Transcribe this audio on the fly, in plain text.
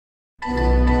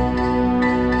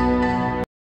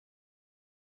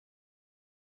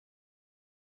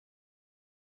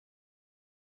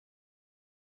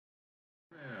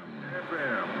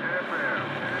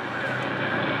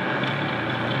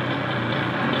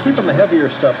Keeping the heavier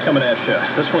stuff coming at you.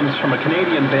 This one's from a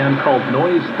Canadian band called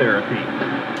Noise Therapy,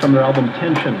 from their album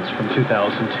Tensions from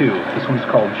 2002. This one's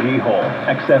called G-Hole.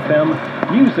 XFM,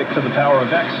 music to the power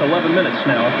of X, 11 minutes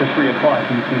now after 3 o'clock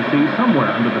UTC, somewhere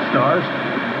under the stars.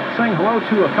 Saying hello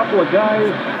to a couple of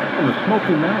guys from the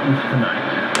Smoky Mountains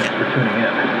tonight. Thanks for tuning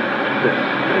in. This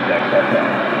is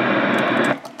XFM.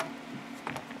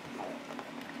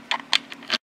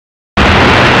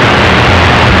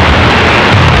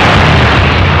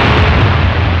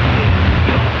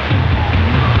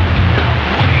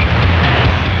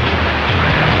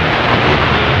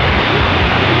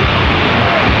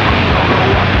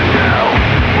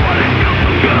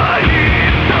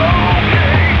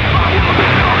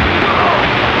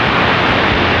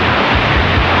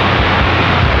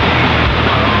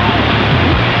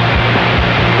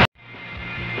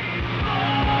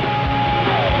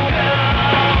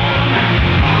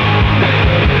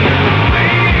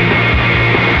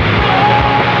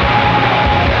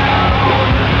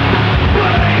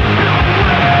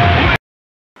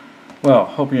 Well,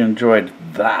 hope you enjoyed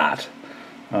that.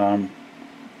 By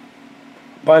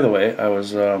the way, I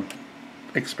was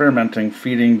experimenting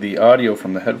feeding the audio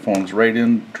from the headphones right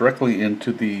in directly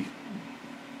into the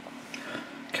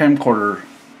camcorder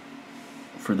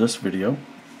for this video.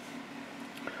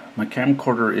 My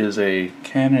camcorder is a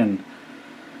Canon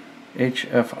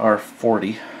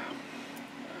HF-R40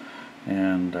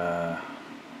 and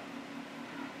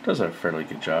does a fairly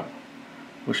good job.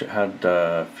 Wish it had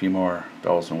a few more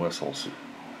bells and whistles.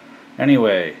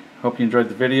 Anyway, hope you enjoyed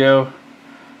the video.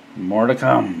 More to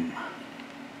come.